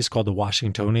 1840s called the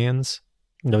Washingtonians.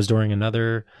 That was during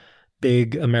another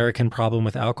big American problem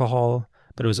with alcohol.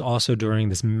 But it was also during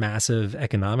this massive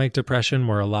economic depression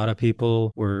where a lot of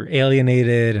people were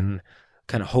alienated and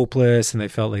kind of hopeless, and they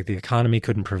felt like the economy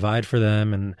couldn't provide for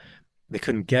them, and they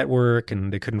couldn't get work,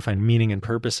 and they couldn't find meaning and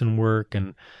purpose in work.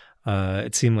 And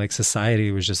it seemed like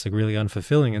society was just like really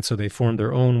unfulfilling. And so they formed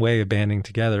their own way of banding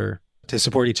together to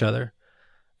support each other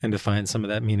and to find some of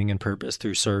that meaning and purpose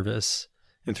through service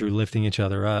and through lifting each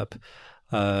other up.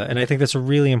 And I think that's a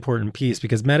really important piece,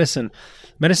 because medicine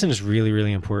is really,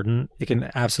 really important. It can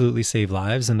absolutely save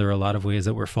lives. And there are a lot of ways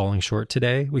that we're falling short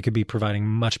today. We could be providing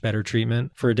much better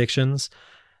treatment for addictions.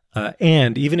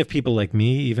 And even if people like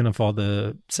me, even if all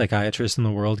the psychiatrists in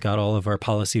the world got all of our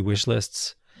policy wish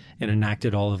lists and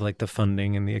enacted all of like the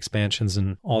funding and the expansions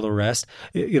and all the rest,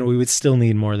 we would still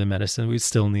need more than medicine. We'd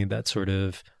still need that sort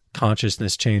of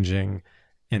consciousness changing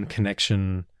and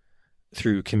connection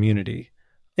through community.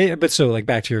 But so like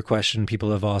back to your question,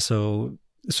 people have also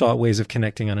sought ways of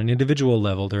connecting on an individual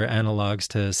level. There are analogs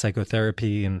to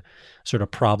psychotherapy and sort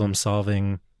of problem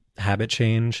solving, habit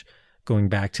change, going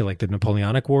back to like the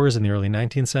Napoleonic Wars in the early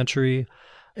 19th century.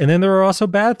 And then there are also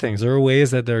bad things. There are ways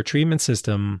that their treatment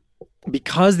system,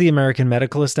 because the American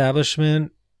medical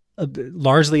establishment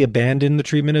largely abandoned the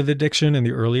treatment of addiction in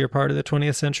the earlier part of the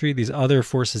 20th century, these other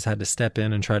forces had to step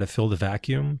in and try to fill the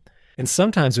vacuum. And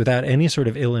sometimes without any sort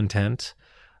of ill intent,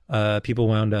 people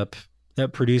wound up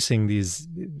producing these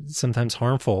sometimes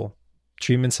harmful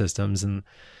treatment systems. And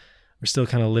we're still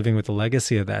kind of living with the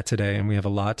legacy of that today. And we have a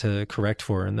lot to correct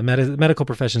for. And the medical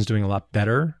profession is doing a lot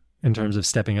better in terms of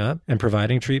stepping up and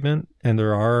providing treatment. And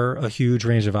there are a huge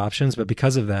range of options. But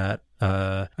because of that,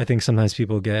 I think sometimes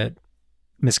people get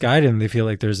misguided and they feel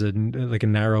like there's a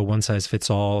narrow one size fits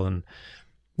all. And,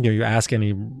 you ask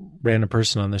any random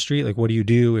person on the street, like, what do you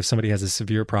do if somebody has a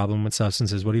severe problem with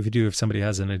substances? What do you do if somebody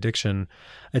has an addiction?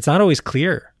 It's not always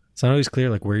clear. It's not always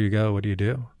clear, like, where you go, what do you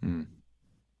do?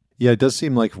 Yeah, it does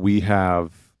seem like we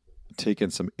have taken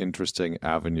some interesting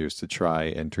avenues to try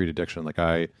and treat addiction. Like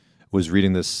I was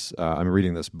reading this, I'm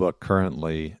reading this book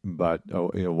currently, but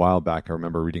a while back, I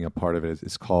remember reading a part of it.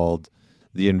 It's called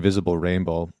The Invisible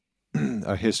Rainbow,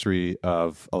 A History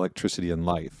of Electricity and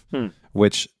Life,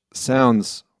 which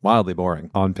sounds wildly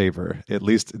boring on paper. At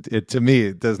least to me,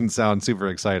 it doesn't sound super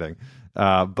exciting,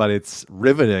 but it's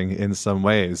riveting in some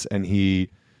ways. And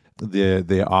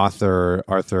the author,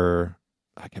 Arthur,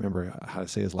 I can't remember how to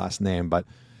say his last name, but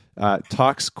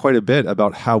talks quite a bit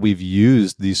about how we've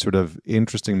used these sort of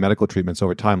interesting medical treatments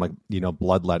over time, like,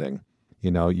 bloodletting,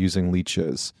 using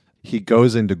leeches. He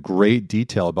goes into great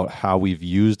detail about how we've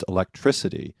used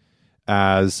electricity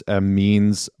as a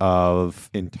means of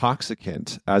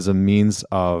intoxicant, as a means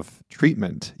of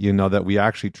treatment, that we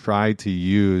actually tried to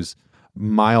use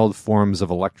mild forms of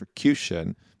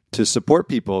electrocution to support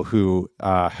people who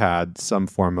had some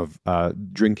form of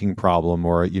drinking problem,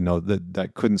 or,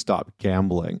 that couldn't stop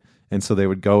gambling. And so they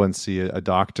would go and see a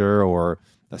doctor or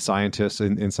a scientist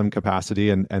in some capacity,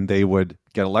 and they would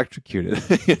get electrocuted,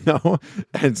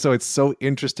 And so it's so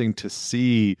interesting to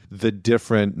see the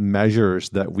different measures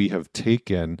that we have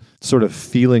taken, sort of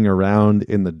feeling around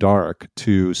in the dark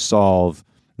to solve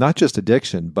not just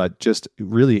addiction, but just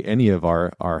really any of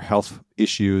our health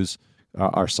issues,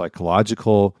 our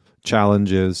psychological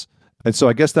challenges. And so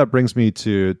I guess that brings me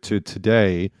to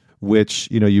today, which,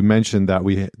 you mentioned that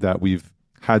we've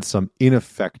had some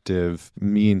ineffective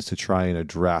means to try and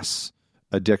address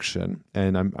addiction.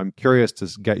 And I'm curious to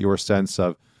get your sense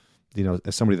of,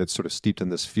 as somebody that's sort of steeped in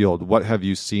this field, what have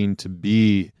you seen to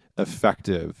be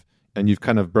effective? And you've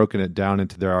kind of broken it down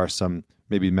into, there are some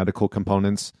maybe medical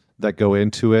components that go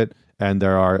into it, and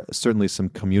there are certainly some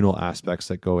communal aspects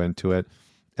that go into it.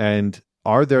 And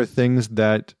are there things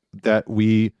that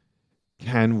we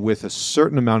can, with a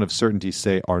certain amount of certainty,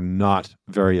 say are not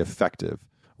very effective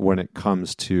when it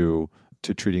comes to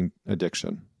treating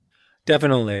addiction?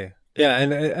 Definitely. Yeah.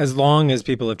 And as long as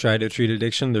people have tried to treat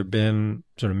addiction, there have been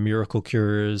sort of miracle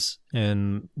cures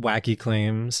and wacky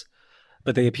claims,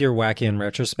 but they appear wacky in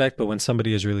retrospect. But when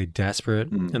somebody is really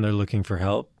desperate and they're looking for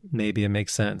help, maybe it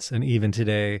makes sense. And even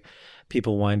today,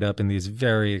 people wind up in these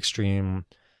very extreme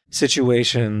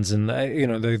situations. And,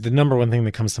 the number one thing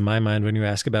that comes to my mind when you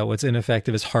ask about what's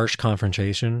ineffective is harsh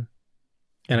confrontation.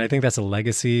 And I think that's a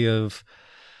legacy of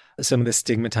some of the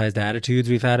stigmatized attitudes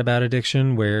we've had about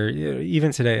addiction, where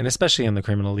even today, and especially in the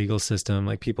criminal legal system,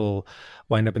 like people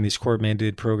wind up in these court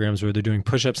mandated programs where they're doing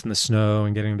push-ups in the snow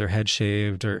and getting their head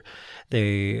shaved, or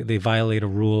they violate a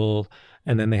rule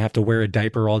and then they have to wear a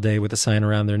diaper all day with a sign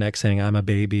around their neck saying "I'm a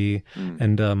baby."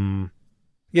 And I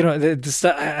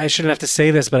shouldn't have to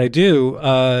say this, but I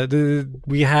do.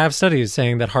 We have studies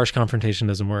saying that harsh confrontation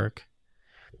doesn't work.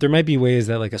 There might be ways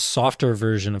that like a softer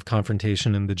version of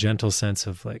confrontation, in the gentle sense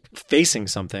of like facing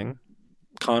something,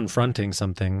 confronting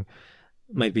something,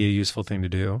 might be a useful thing to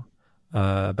do.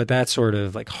 But that sort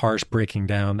of like harsh breaking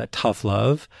down, that tough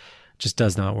love, just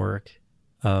does not work.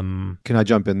 Can I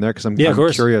jump in there? Because I'm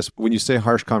curious. When you say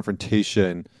harsh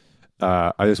confrontation,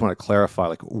 I just want to clarify,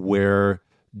 like, where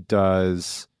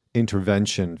does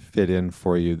intervention fit in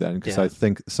for you then? Because I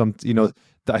think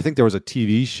I think there was a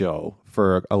TV show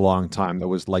for a long time that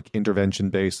was like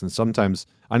intervention based, and sometimes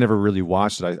I never really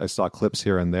watched it. I saw clips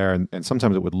here and there, and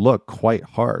sometimes it would look quite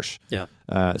harsh. Yeah.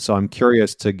 So I'm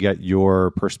curious to get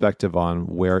your perspective on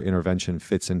where intervention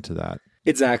fits into that.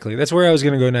 Exactly. That's where I was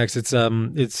going to go next.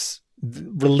 It's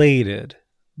related,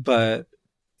 but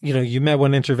you met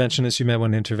one interventionist, you met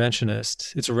one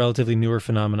interventionist. It's a relatively newer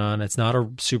phenomenon. It's not a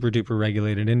super duper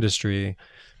regulated industry.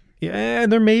 Yeah,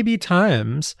 and there may be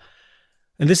times,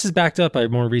 and this is backed up by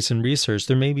more recent research,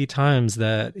 there may be times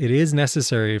that it is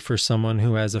necessary for someone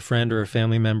who has a friend or a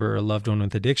family member or a loved one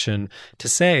with addiction to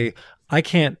say, I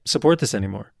can't support this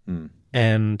anymore.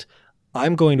 And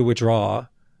I'm going to withdraw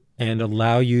and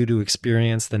allow you to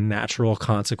experience the natural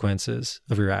consequences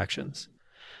of your actions.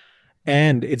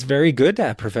 And it's very good to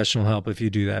have professional help if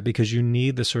you do that, because you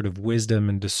need the sort of wisdom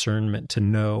and discernment to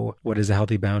know what is a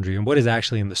healthy boundary and what is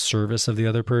actually in the service of the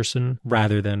other person,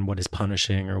 rather than what is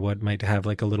punishing or what might have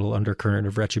like a little undercurrent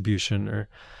of retribution or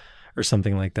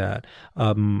something like that.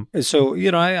 So,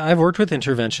 I've worked with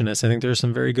interventionists. I think there are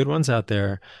some very good ones out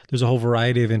there. There's a whole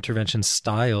variety of intervention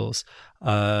styles.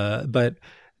 But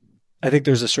I think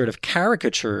there's a sort of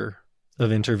caricature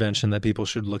of intervention that people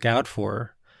should look out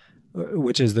for,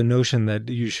 which is the notion that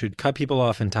you should cut people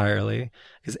off entirely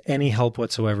because any help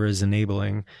whatsoever is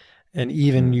enabling. And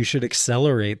even you should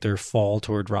accelerate their fall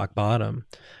toward rock bottom,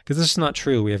 because this is not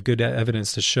true. We have good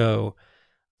evidence to show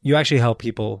you actually help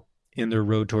people in their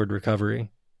road toward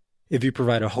recovery if you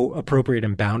provide appropriate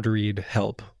and boundaried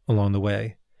help along the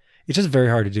way. It's just very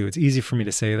hard to do. It's easy for me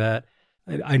to say that.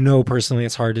 I know personally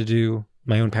it's hard to do.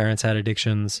 My own parents had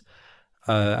addictions.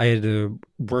 I had to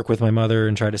work with my mother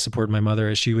and try to support my mother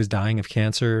as she was dying of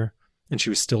cancer, and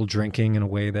she was still drinking in a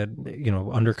way that,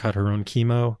 undercut her own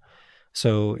chemo.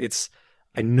 So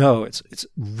I know it's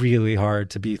really hard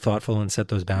to be thoughtful and set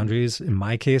those boundaries. In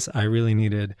my case, I really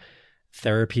needed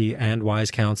therapy and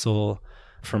wise counsel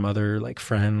from other like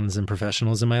friends and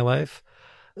professionals in my life.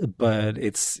 But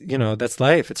it's, that's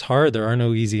life. It's hard. There are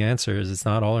no easy answers. It's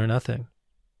not all or nothing.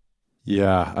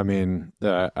 Yeah, I mean,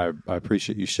 I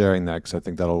appreciate you sharing that, because I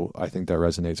think that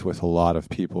resonates with a lot of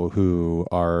people who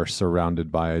are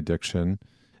surrounded by addiction,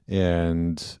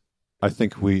 and I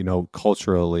think we,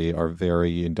 culturally are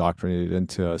very indoctrinated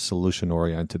into a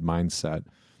solution-oriented mindset.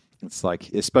 It's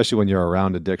like, especially when you're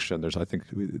around addiction, there's a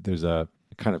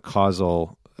kind of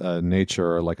causal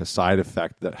nature, or like a side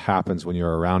effect that happens when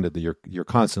you're around it, that you're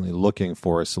constantly looking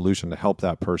for a solution to help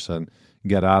that person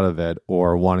get out of it,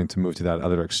 or wanting to move to that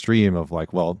other extreme of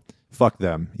like, well, fuck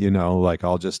them, like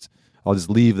I'll just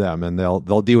leave them and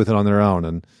they'll deal with it on their own,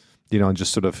 and and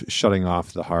just sort of shutting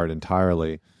off the heart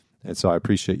entirely. And so I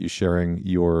appreciate you sharing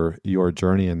your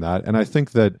journey in that. And I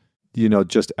think that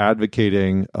just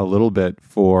advocating a little bit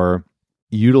for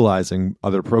utilizing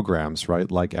other programs,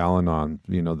 right, like Al-Anon,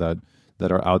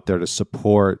 that are out there to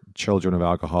support children of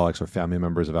alcoholics or family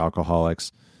members of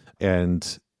alcoholics.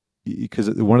 And because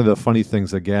one of the funny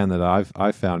things, again, that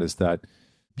I've found is that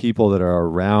people that are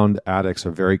around addicts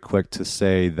are very quick to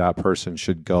say that person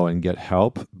should go and get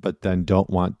help, but then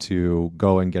don't want to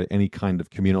go and get any kind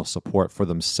of communal support for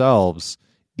themselves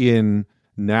in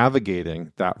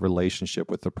navigating that relationship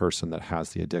with the person that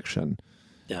has the addiction.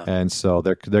 Yeah. And so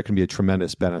there can be a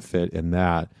tremendous benefit in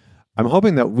that. I'm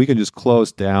hoping that we can just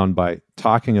close down by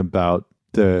talking about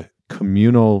the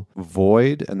communal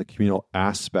void and the communal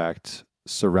aspect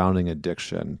surrounding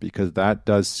addiction, because that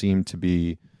does seem to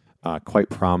be quite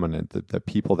prominent, that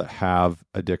people that have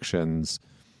addictions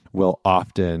will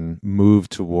often move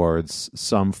towards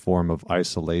some form of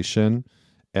isolation,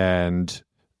 and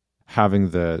having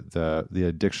the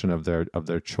addiction of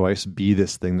their choice be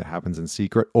this thing that happens in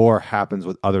secret or happens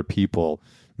with other people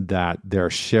that they're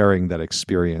sharing that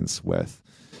experience with.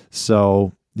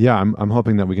 So yeah, I'm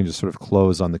hoping that we can just sort of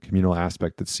close on the communal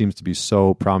aspect that seems to be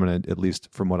so prominent, at least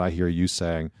from what I hear you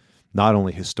saying, not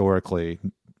only historically,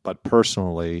 but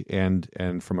personally and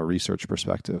from a research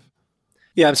perspective.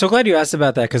 Yeah, I'm so glad you asked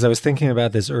about that, because I was thinking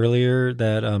about this earlier,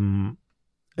 that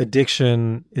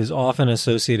addiction is often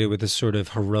associated with this sort of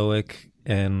heroic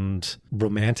and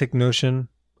romantic notion,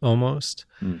 almost,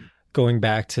 going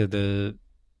back to the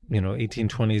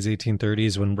 1820s,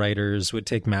 1830s, when writers would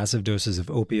take massive doses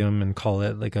of opium and call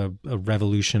it like a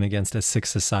revolution against a sick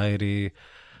society.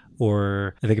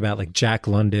 Or I think about like Jack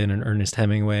London and Ernest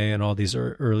Hemingway and all these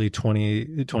early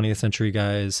 20th century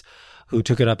guys who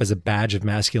took it up as a badge of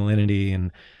masculinity.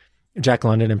 And Jack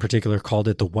London in particular called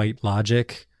it the white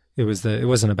logic. It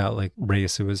wasn't about like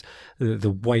race. It was the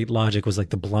white logic was like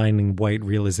the blinding white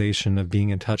realization of being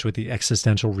in touch with the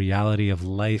existential reality of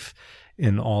life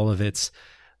in all of its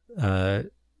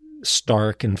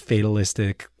stark and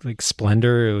fatalistic like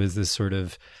splendor. It was this sort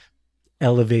of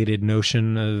elevated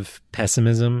notion of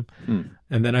pessimism.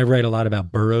 And then I write a lot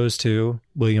about Burroughs too,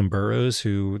 William Burroughs,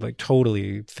 who like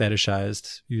totally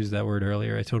fetishized, used that word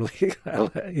earlier. I totally,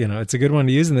 it's a good one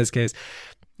to use in this case,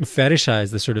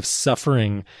 fetishized the sort of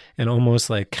suffering and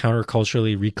almost like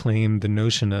counterculturally reclaimed the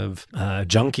notion of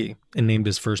junkie, and named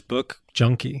his first book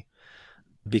Junkie,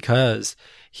 because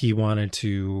he wanted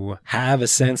to have a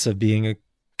sense of being a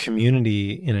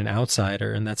community in an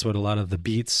outsider. And that's what a lot of the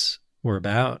beats were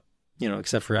about.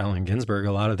 Except for Allen Ginsberg,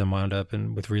 a lot of them wound up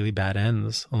with really bad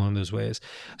ends along those ways.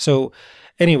 So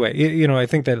anyway, I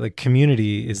think that like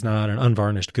community is not an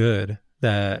unvarnished good,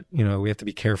 that, we have to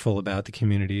be careful about the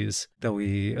communities that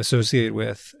we associate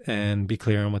with and be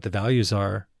clear on what the values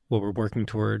are, what we're working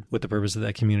toward, what the purpose of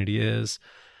that community is.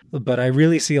 But I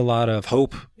really see a lot of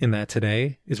hope in that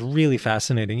today. It's really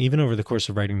fascinating, even over the course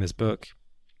of writing this book,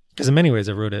 because in many ways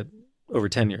I wrote it over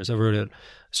 10 years. I wrote it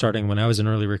starting when I was in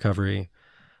early recovery.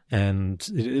 And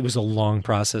it was a long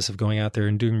process of going out there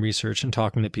and doing research and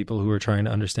talking to people who were trying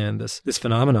to understand this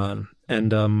phenomenon.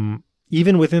 And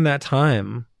even within that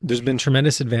time, there's been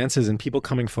tremendous advances in people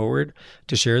coming forward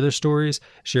to share their stories,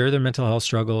 share their mental health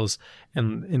struggles,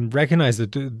 and recognize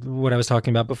that what I was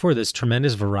talking about before, this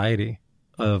tremendous variety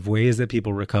of ways that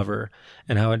people recover,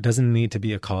 and how it doesn't need to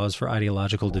be a cause for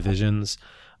ideological divisions,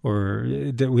 or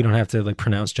that we don't have to like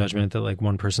pronounce judgment that like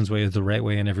one person's way is the right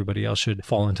way and everybody else should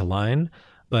fall into line.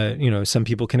 But, some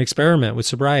people can experiment with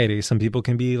sobriety. Some people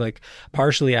can be like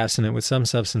partially abstinent with some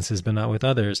substances, but not with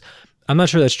others. I'm not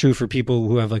sure that's true for people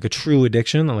who have like a true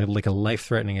addiction, like a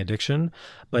life-threatening addiction.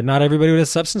 But not everybody with a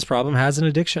substance problem has an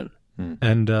addiction.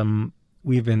 And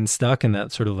we've been stuck in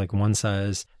that sort of like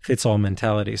one-size-fits-all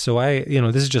mentality. So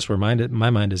this is just where my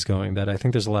mind is going, that I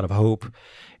think there's a lot of hope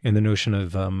in the notion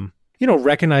of,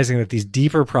 recognizing that these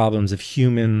deeper problems of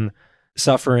human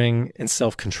suffering and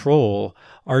self-control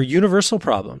are universal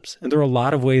problems. And there are a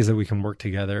lot of ways that we can work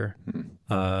together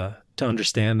to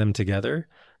understand them together.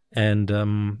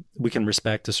 And we can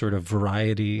respect a sort of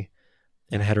variety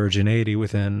and heterogeneity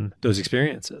within those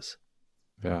experiences.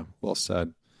 Yeah, well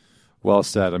said. Well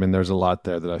said. I mean, there's a lot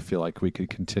there that I feel like we could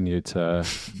continue to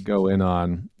go in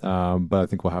on, but I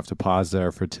think we'll have to pause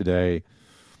there for today.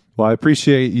 Well, I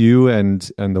appreciate you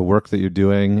and the work that you're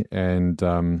doing, and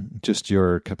just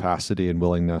your capacity and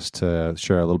willingness to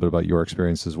share a little bit about your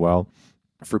experience as well.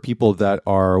 For people that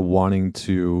are wanting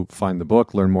to find the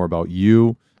book, learn more about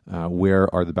you,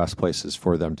 where are the best places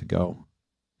for them to go?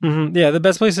 Yeah, the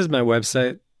best place is my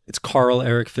website. It's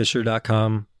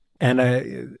carlericfisher.com.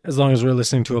 And as long as we're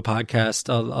listening to a podcast,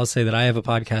 I'll say that I have a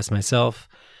podcast myself.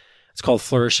 It's called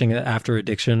Flourishing After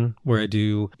Addiction, where I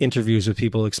do interviews with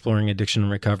people exploring addiction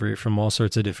and recovery from all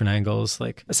sorts of different angles,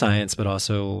 like science, but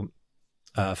also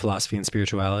philosophy and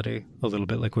spirituality, a little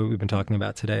bit like what we've been talking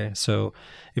about today. So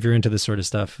if you're into this sort of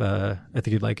stuff, I think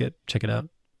you'd like it. Check it out.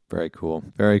 Very cool.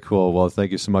 Very cool. Well,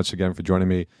 thank you so much again for joining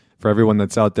me. For everyone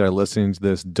that's out there listening to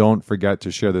this, don't forget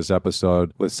to share this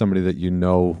episode with somebody that you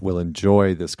know will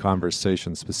enjoy this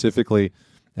conversation specifically.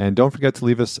 And don't forget to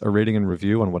leave us a rating and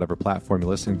review on whatever platform you're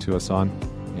listening to us on.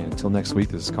 And until next week,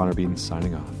 this is Connor Beaton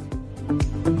signing off.